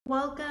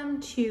Welcome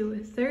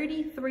to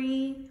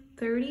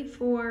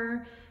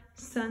 3334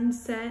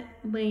 Sunset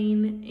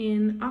Lane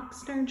in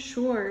Oxnard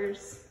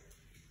Shores.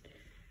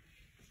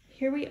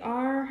 Here we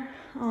are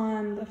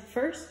on the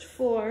first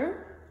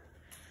floor.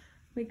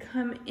 We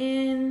come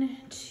in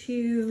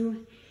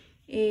to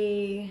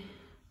a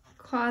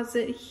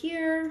closet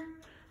here,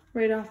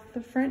 right off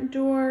the front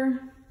door.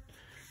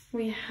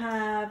 We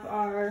have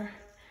our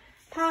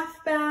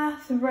half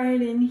bath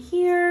right in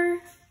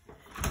here.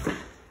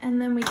 And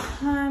then we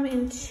come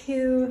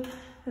into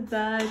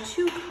the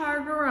 2-car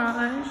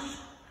garage,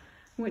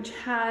 which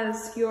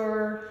has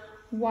your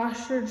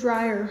washer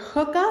dryer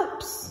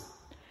hookups,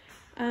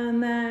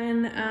 and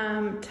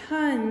then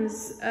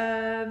tons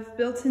of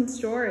built-in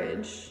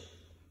storage.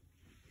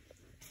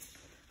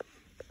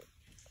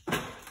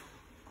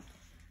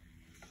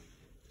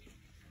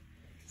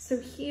 So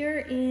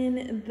here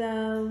in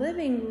the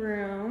living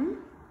room,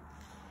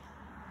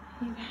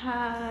 you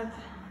have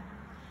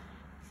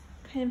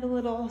kind of a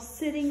little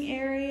sitting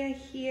area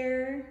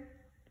here,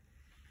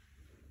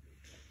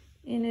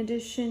 in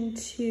addition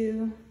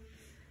to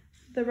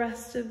the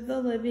rest of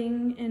the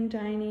living and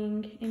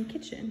dining and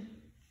kitchen.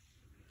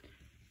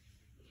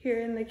 Here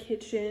in the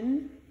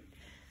kitchen,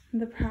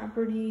 the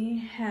property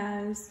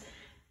has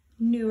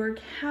newer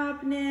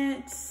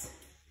cabinets.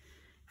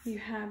 You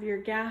have your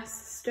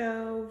gas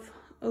stove,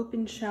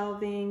 open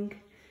shelving,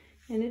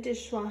 and a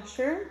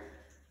dishwasher.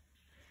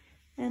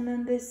 And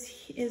then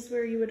this is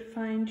where you would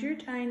find your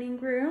dining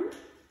room.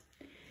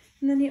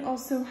 And then you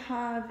also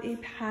have a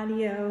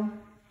patio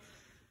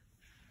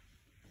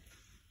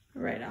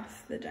right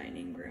off the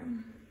dining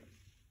room.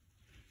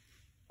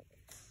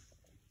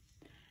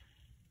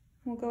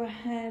 We'll go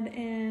ahead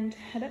and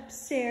head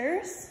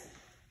upstairs,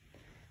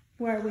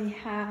 where we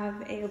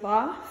have a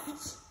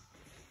loft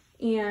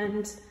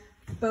and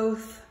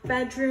both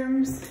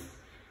bedrooms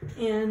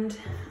and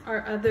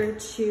our other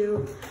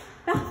 2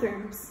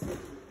 bathrooms.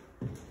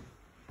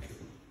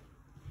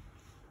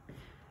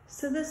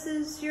 So this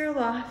is your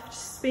loft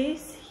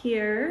space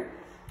here.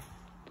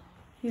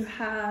 You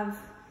have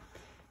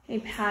a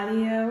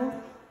patio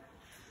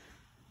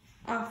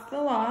off the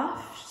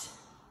loft.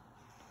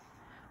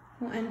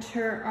 We'll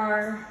enter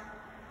our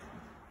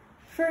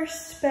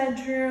first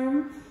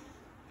bedroom.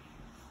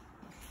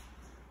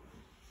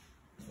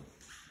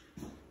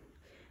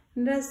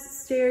 And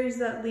that's stairs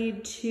that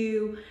lead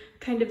to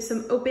kind of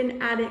some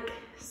open attic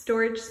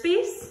storage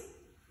space.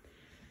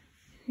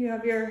 You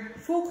have your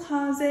full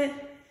closet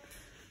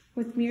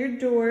with mirrored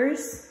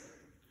doors,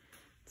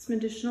 some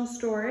additional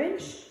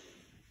storage.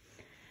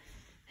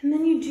 And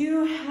then you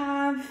do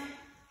have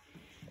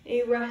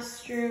a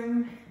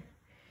restroom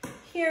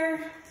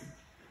here,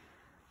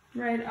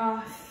 right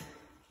off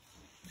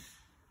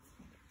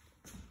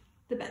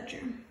the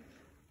bedroom.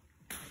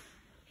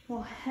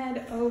 We'll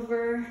head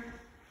over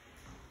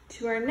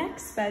to our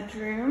next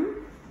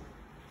bedroom.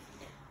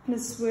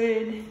 This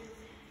would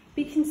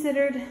be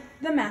considered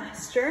the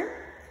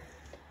master.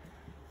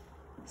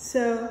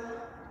 So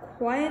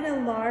quite a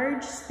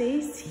large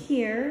space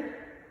here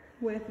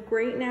with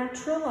great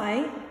natural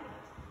light.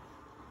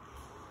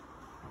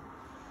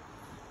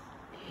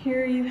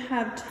 Here you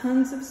have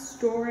tons of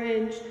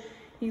storage.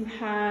 You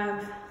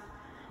have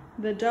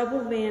the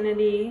double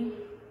vanity.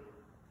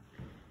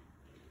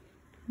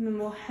 And then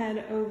we'll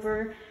head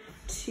over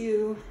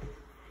to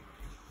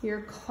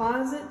your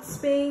closet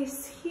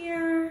space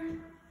here.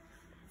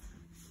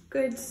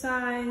 Good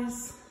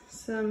size,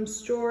 some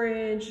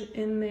storage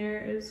in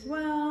there as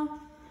well.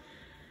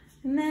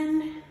 And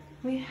then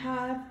we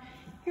have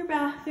your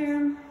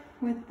bathroom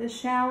with the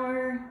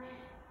shower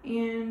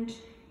and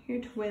your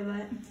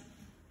toilet.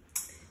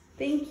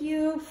 Thank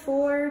you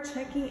for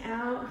checking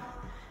out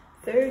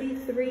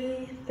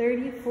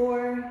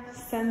 3334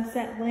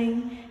 Sunset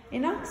Lane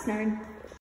in Oxnard.